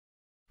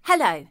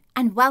Hello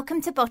and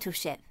welcome to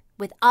Bottleship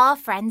with our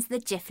friends the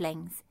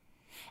Jifflings.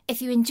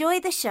 If you enjoy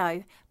the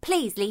show,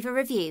 please leave a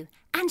review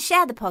and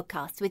share the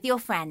podcast with your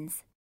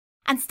friends.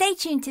 And stay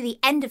tuned to the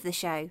end of the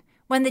show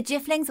when the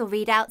Jifflings will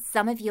read out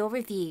some of your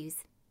reviews.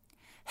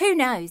 Who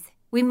knows,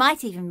 we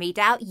might even read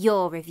out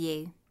your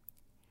review.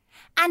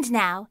 And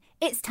now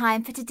it's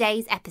time for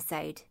today's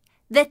episode,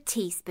 The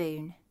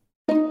Teaspoon.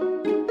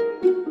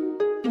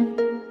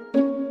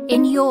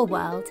 In your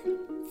world,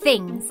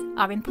 things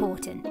are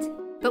important.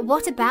 But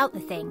what about the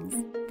things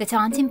that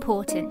aren't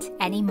important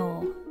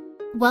anymore?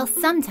 Well,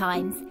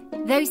 sometimes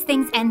those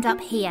things end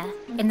up here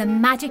in the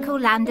magical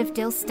land of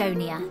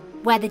Dilstonia,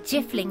 where the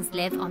Jifflings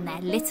live on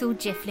their little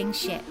Jiffling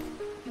ship.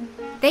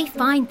 They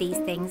find these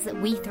things that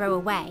we throw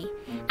away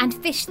and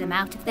fish them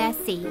out of their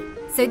sea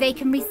so they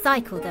can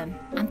recycle them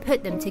and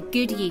put them to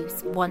good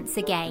use once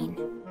again.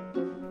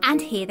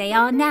 And here they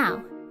are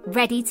now,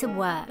 ready to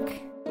work.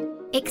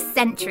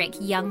 Eccentric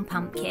young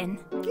pumpkin.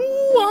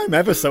 Oh, I'm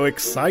ever so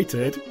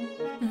excited.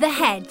 The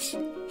Hedge,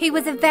 who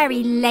was a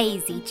very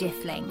lazy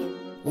Jiffling.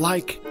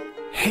 Like,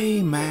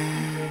 hey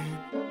man,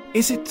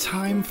 is it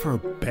time for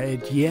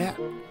bed yet?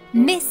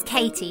 Miss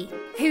Katie,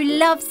 who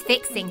loves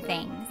fixing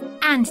things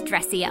and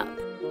dressing up.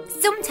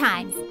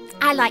 Sometimes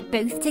I like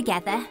both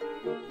together.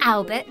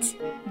 Albert,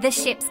 the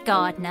ship's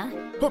gardener.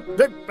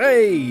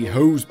 Hey,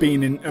 who's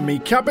been into me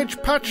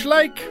cabbage patch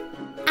like?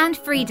 And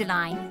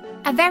Friedeline,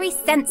 a very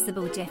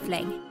sensible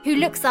Jiffling who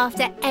looks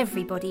after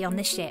everybody on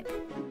the ship.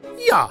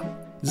 Yeah,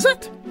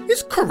 that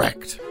is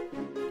correct.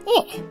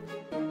 Oh.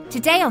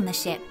 Today on the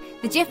ship,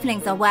 the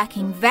Jifflings are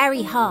working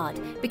very hard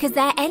because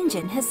their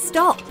engine has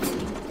stopped.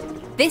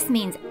 This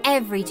means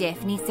every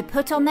Jiff needs to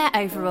put on their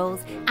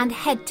overalls and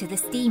head to the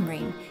steam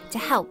room to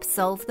help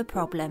solve the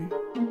problem.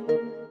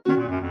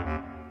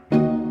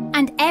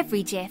 And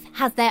every Jiff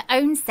has their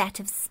own set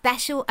of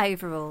special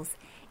overalls,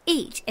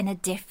 each in a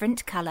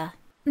different colour.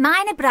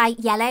 Mine are bright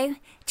yellow,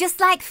 just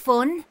like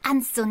fun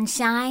and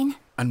sunshine.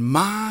 And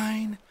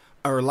mine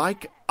are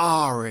like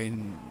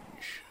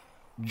orange,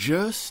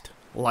 just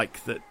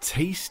like the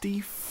tasty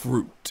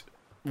fruit.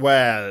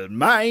 Well,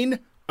 mine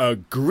are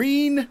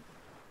green,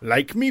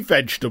 like me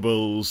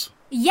vegetables.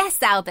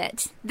 Yes,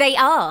 Albert, they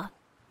are.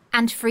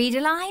 And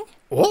Friedeline?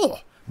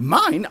 Oh,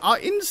 mine are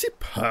in the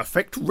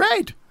perfect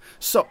red,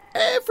 so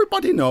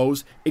everybody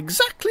knows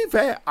exactly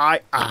where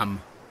I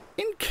am,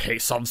 in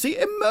case of the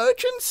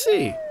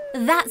emergency.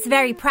 That's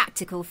very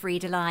practical,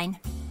 Friedeline.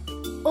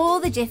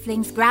 All the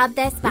Jifflings grabbed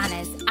their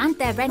spanners and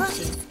their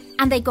wrenches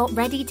and they got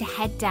ready to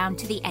head down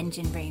to the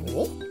engine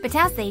room. But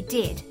as they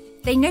did,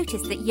 they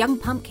noticed that young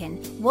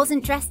Pumpkin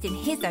wasn't dressed in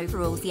his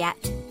overalls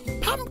yet.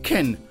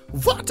 Pumpkin,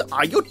 what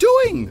are you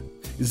doing?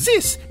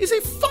 This is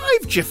a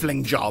 5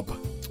 Jiffling job.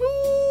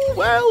 Oh,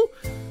 well,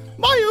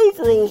 my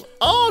overalls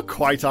are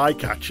quite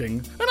eye-catching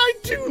and I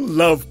do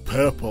love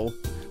purple.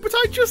 But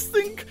I just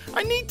think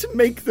I need to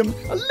make them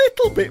a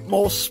little bit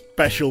more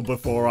special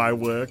before I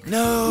work.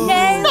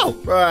 No!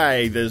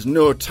 Right, there's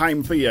no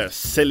time for your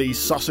silly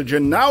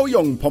sausaging now,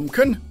 young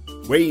pumpkin.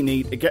 We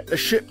need to get the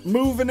ship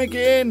moving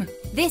again.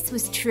 This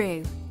was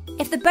true.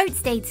 If the boat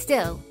stayed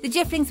still, the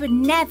Jifflings would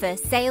never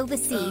sail the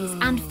seas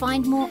and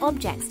find more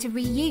objects to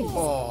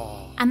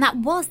reuse. And that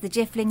was the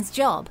Jifflings'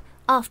 job,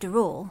 after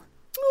all.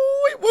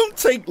 Oh, it won't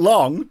take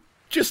long.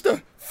 Just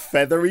a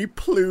feathery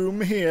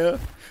plume here,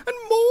 and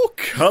more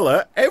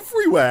colour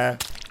everywhere.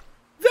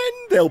 Then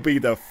they'll be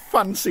the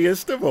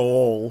fanciest of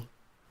all.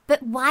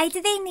 But why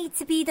do they need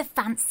to be the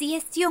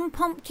fanciest, young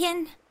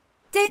pumpkin?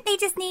 Don't they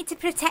just need to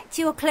protect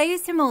your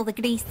clothes from all the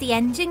greasy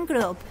engine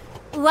grub?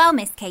 Well,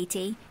 Miss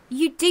Katie,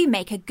 you do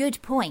make a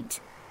good point.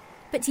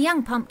 But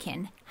young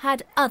pumpkin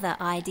had other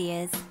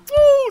ideas.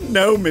 Oh,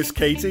 no, Miss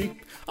Katie.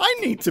 I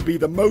need to be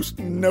the most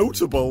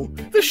notable,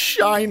 the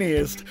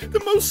shiniest,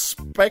 the most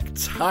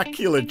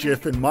spectacular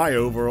Jiff in my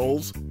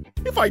overalls.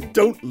 If I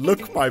don't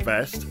look my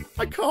best,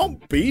 I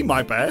can't be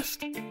my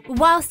best.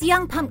 Whilst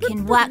young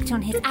Pumpkin worked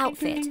on his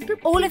outfit,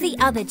 all of the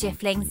other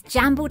Jifflings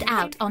jambled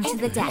out onto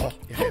the deck,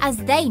 as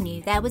they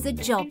knew there was a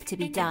job to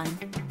be done.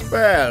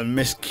 Well,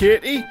 Miss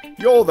Katie,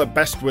 you're the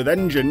best with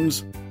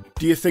engines.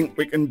 Do you think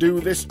we can do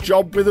this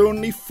job with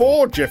only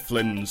 4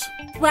 Jifflins?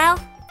 Well,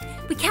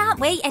 we can't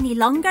wait any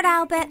longer,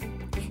 Albert,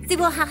 so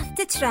we'll have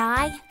to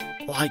try.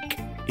 Like,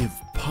 if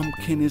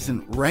Pumpkin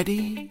isn't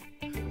ready,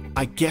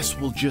 I guess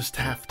we'll just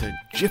have to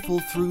jiffle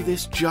through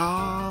this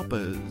job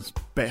as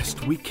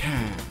best we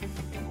can.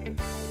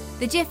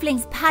 The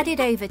Jifflings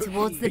padded over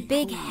towards the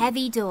big,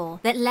 heavy door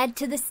that led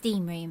to the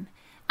steam room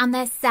and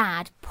their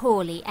sad,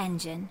 poorly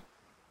engine.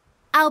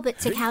 Albert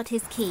took out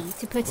his key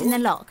to put in the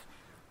lock,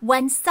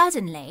 when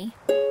suddenly...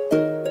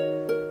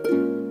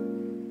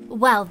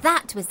 Well,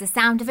 that was the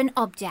sound of an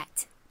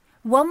object,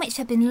 one which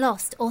had been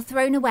lost or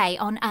thrown away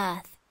on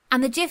Earth,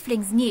 and the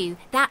Jifflings knew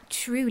that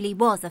truly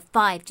was a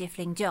 5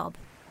 Jiffling job.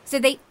 So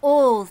they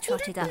all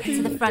trotted up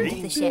to the front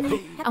of the ship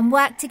and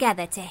worked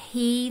together to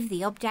heave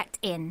the object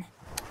in.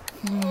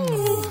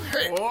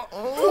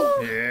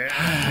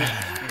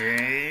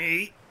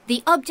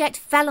 The object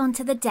fell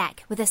onto the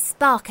deck with a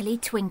sparkly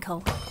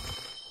twinkle.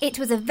 It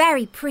was a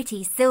very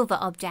pretty silver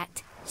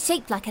object,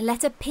 shaped like a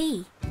letter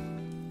P.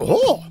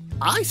 Oh,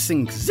 I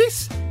think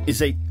this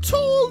is a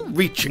tall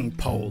reaching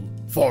pole.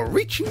 For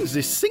reaching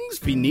these things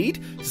we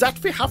need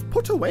that we have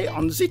put away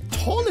on the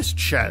tallest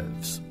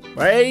shelves.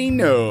 I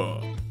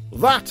know.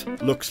 That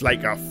looks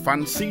like a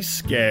fancy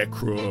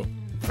scarecrow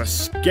for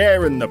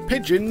scaring the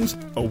pigeons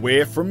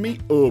away from me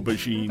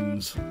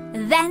aubergines.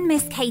 Then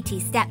Miss Katy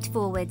stepped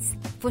forwards,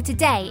 for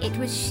today it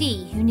was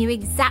she who knew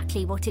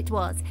exactly what it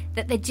was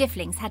that the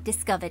Jifflings had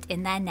discovered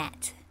in their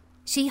net.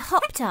 She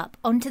hopped up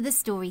onto the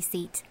story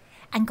seat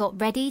and got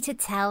ready to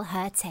tell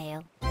her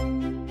tale.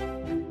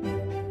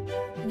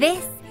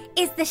 This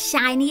is the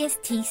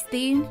shiniest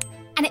teaspoon,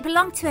 and it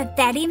belonged to a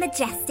very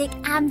majestic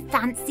and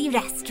fancy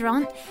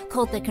restaurant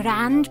called the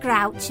Grand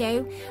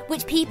Groucho,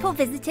 which people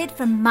visited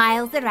from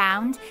miles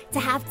around to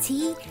have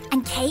tea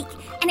and cake,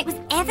 and it was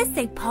ever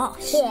so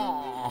posh.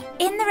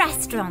 In the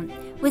restaurant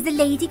was a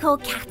lady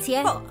called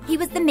Katia, who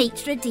was the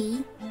maitre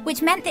d',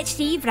 which meant that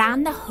she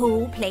ran the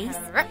whole place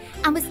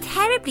and was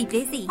terribly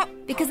busy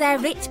because her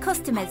rich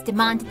customers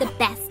demanded the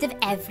best of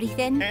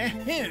everything.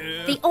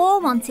 They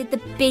all wanted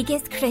the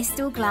biggest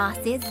crystal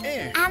glasses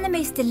and the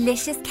most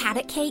delicious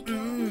carrot cake,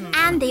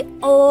 and they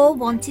all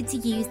wanted to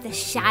use the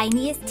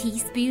shiniest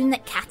teaspoon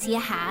that Katia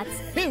had.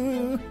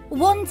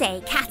 One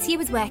day, Katia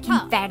was working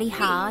very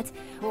hard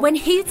when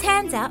who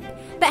turned up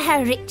but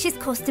her richest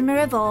customer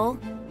of all,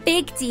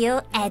 Big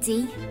Deal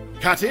Eddie.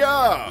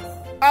 Katia!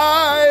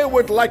 I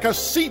would like a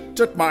seat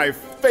at my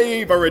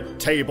favourite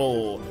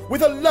table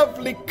with a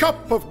lovely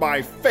cup of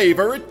my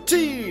favourite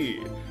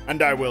tea,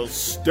 and I will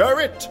stir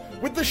it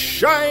with the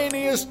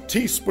shiniest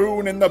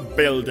teaspoon in the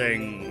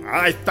building.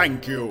 I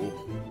thank you.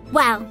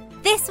 Well,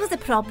 this was a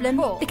problem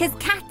because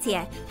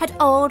Katia had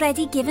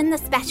already given the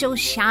special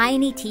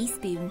shiny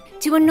teaspoon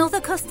to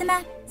another customer,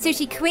 so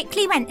she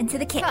quickly went into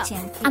the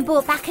kitchen and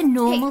brought back a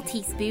normal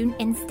teaspoon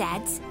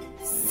instead.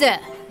 Sir,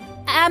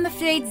 I'm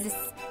afraid the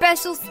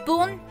special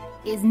spoon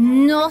is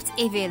not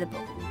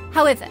available.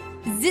 However,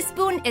 this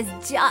spoon is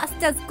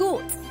just as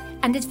good,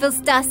 and it will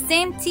stir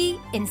same tea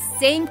in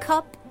same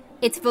cup.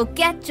 It will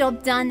get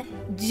job done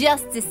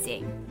just the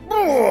same.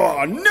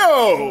 Oh,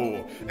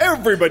 no!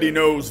 Everybody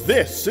knows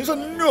this is a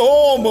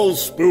normal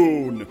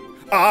spoon.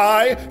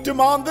 I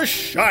demand the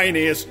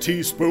shiniest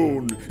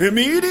teaspoon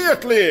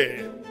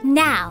immediately.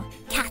 Now,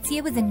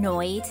 Katia was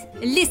annoyed.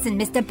 Listen,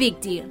 Mr. Big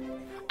Deal.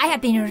 I have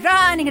been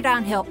running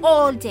around here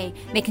all day,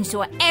 making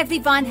sure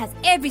everyone has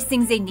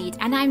everything they need,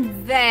 and I'm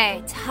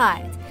very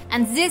tired.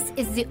 And this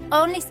is the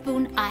only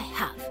spoon I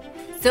have.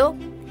 So,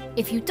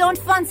 if you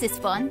don't want this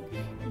one,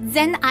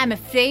 then I'm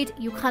afraid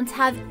you can't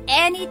have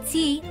any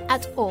tea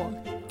at all.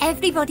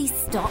 Everybody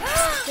stopped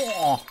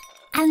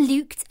and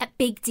looked at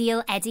Big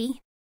Deal Eddie.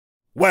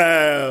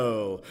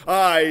 Well,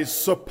 I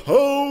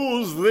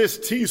suppose this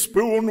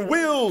teaspoon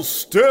will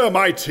stir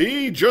my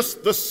tea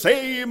just the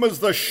same as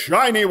the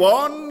shiny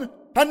one.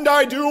 And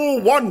I do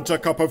want a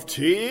cup of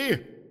tea.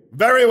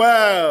 Very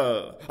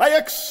well, I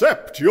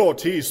accept your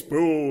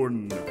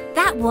teaspoon.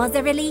 That was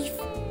a relief.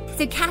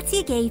 So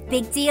Katia gave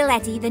Big Deal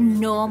Eddie the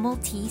normal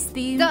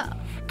teaspoon.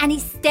 And he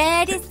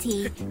stirred his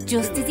tea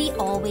just as he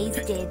always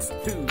did.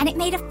 And it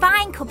made a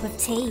fine cup of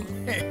tea.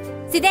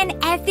 So then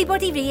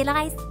everybody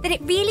realised that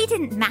it really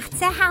didn't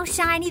matter how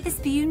shiny the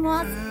spoon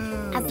was,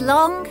 as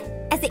long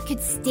as it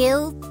could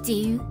still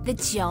do the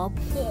job.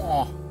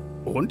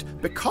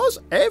 And because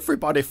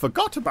everybody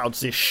forgot about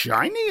this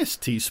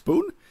shiniest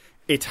teaspoon,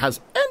 it has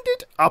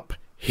ended up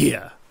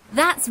here.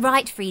 That's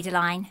right,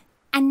 Friedeline.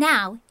 And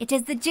now it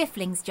is the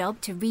Jiffling's job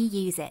to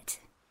reuse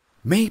it.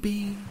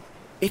 Maybe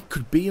it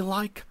could be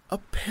like a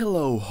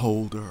pillow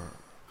holder,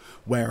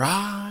 where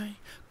I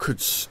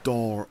could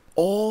store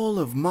all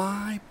of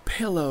my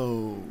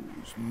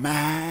pillows,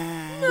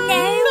 man.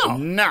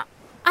 No.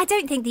 I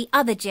don't think the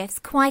other Jiffs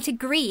quite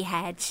agree,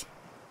 Hedge.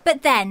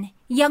 But then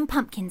young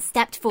Pumpkin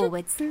stepped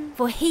forwards,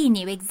 for he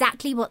knew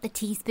exactly what the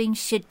teaspoon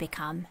should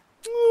become.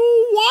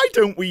 Why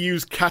don't we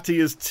use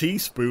Katia's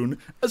teaspoon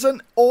as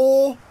an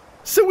oar,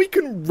 so we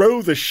can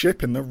row the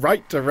ship in the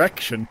right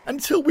direction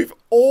until we've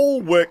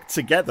all worked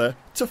together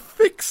to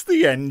fix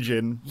the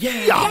engine?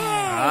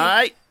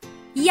 Yeah!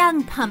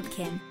 Young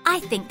Pumpkin, I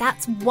think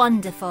that's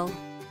wonderful.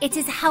 It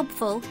is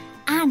helpful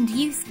and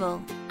useful,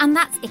 and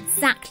that's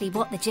exactly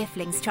what the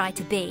Jifflings try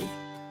to be.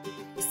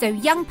 So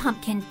young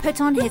Pumpkin put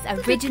on his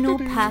original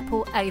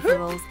purple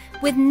overalls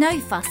with no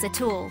fuss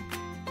at all.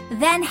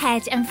 Then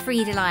Hedge and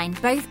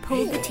Friedeline both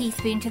pulled the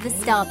teaspoon to the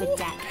starboard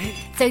deck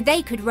so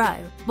they could row,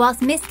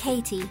 whilst Miss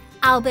Katy,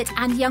 Albert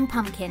and young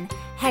Pumpkin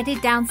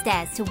headed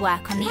downstairs to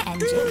work on the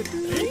engine.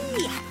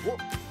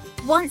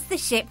 Once the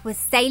ship was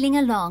sailing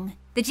along,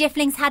 the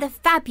Jifflings had a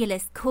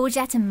fabulous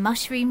courgette and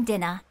mushroom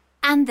dinner,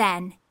 and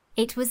then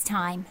it was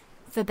time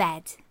for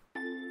bed.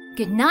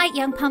 Good night,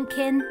 young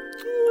Pumpkin.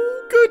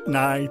 Good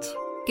night.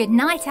 Good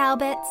night,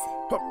 Albert.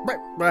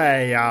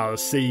 I'll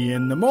see you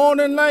in the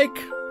morning, like.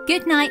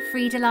 Good night,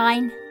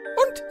 Friedeline.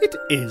 And it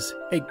is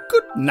a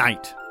good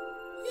night.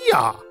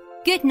 Yeah.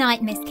 Good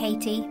night, Miss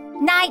Katy.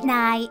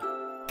 Night-night.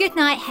 Good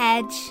night,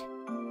 Hedge.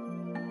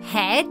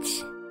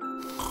 Hedge?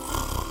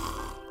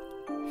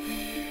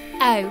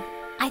 Oh,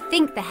 I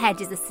think the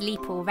hedge is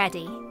asleep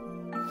already.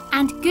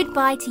 And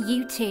goodbye to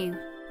you too,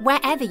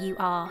 wherever you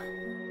are.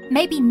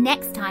 Maybe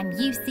next time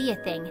you see a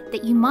thing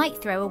that you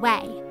might throw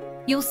away,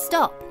 you'll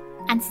stop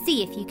and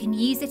see if you can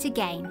use it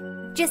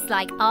again, just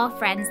like our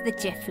friends the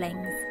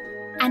Jifflings.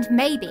 And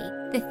maybe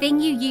the thing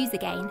you use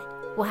again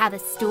will have a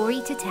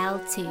story to tell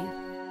too.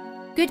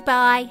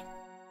 Goodbye.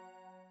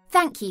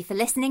 Thank you for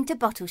listening to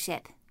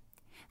Bottleship.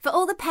 For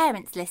all the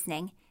parents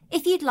listening,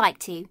 if you'd like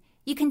to,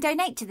 you can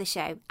donate to the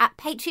show at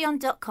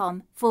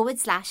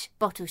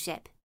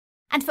patreon.com/Bottleship.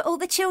 And for all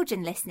the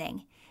children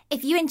listening,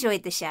 if you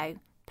enjoyed the show,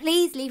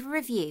 please leave a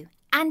review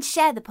and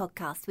share the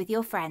podcast with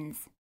your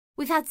friends.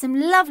 We've had some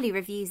lovely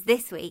reviews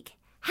this week,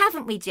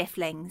 haven't we,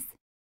 Jifflings?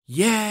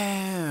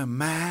 Yeah,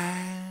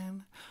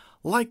 man.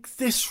 Like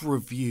this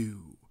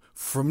review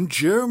from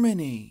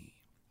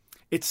Germany.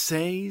 It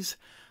says,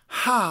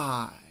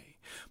 "Hi,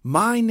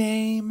 my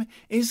name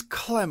is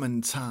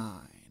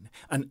Clementine,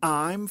 and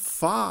I'm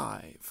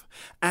 5,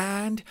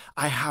 and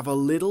I have a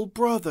little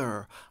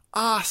brother,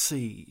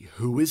 Arcee,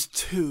 who is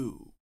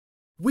 2.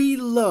 We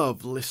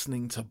love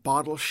listening to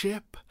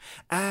Bottleship,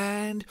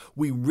 and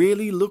we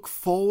really look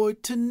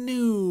forward to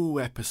new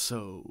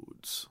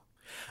episodes.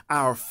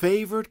 Our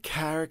favourite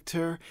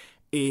character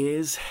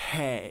is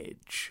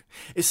Hedge,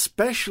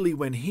 especially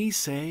when he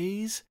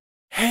says,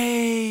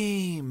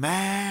 'Hey,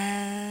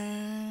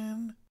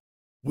 man.'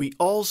 We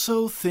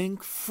also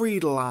think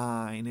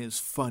Friedeline is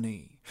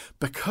funny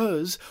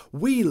because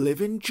we live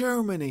in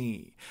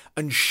Germany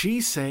and she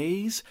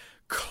says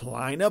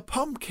Kleiner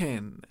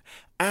Pumpkin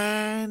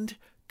and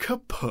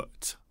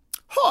Kaputt."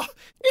 Ha!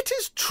 It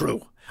is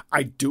true.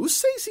 I do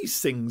say these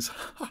things.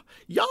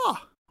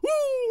 Ja.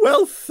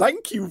 Well,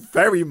 thank you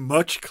very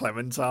much,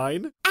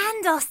 Clementine.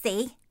 And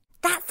Ossie,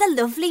 that's a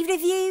lovely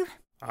review.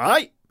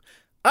 Aye.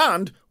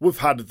 And we've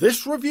had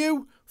this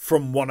review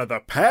from one of the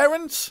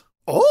parents.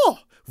 Oh,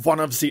 one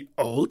of the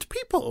old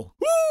people.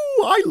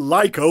 Ooh, I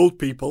like old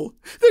people.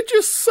 They're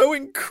just so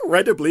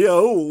incredibly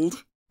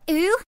old.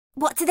 Ooh,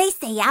 what do they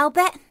say,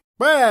 Albert?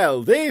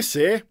 Well, they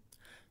say,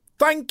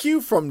 "Thank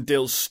you from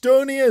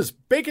Dilstonia's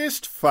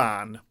biggest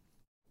fan.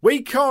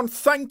 We can't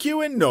thank you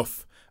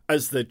enough,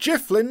 as the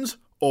Jifflins,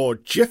 or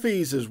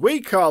Jiffies as we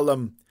call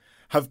them,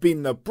 have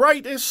been the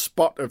brightest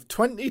spot of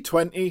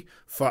 2020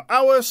 for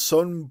our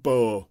son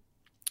Bo.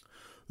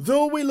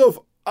 Though we love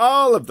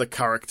all of the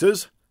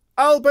characters,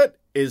 Albert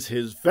is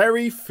his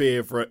very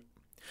favourite,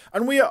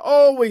 and we are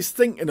always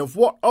thinking of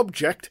what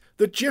object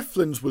the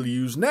Jifflins will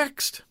use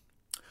next.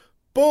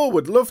 Bo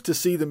would love to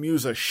see them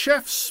use a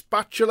chef's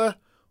spatula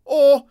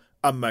or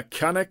a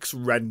mechanic's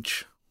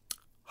wrench."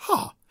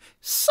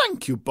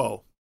 Thank you,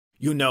 Bo.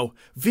 You know,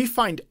 we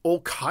find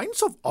all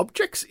kinds of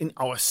objects in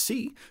our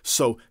sea,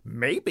 so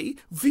maybe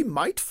we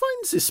might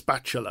find the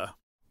spatula.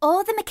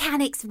 Or the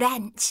mechanic's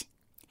wrench.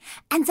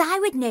 And I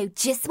would know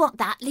just what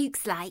that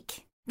looks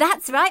like.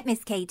 That's right,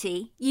 Miss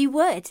Katie, you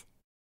would.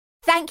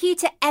 Thank you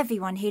to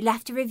everyone who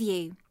left a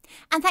review.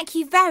 And thank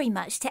you very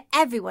much to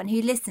everyone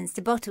who listens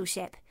to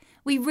Bottleship.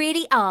 We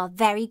really are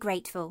very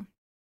grateful.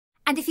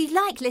 And if you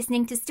like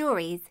listening to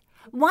stories,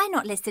 why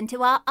not listen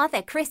to our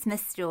other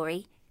Christmas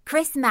story,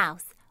 Chris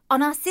Mouse,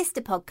 on our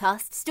sister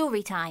podcast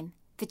Storytime,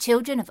 for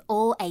children of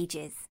all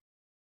ages.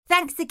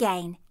 Thanks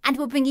again, and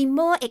we'll bring you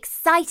more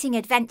exciting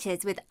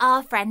adventures with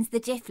our friends the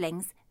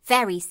Jifflings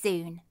very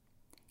soon.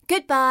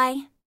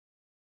 Goodbye.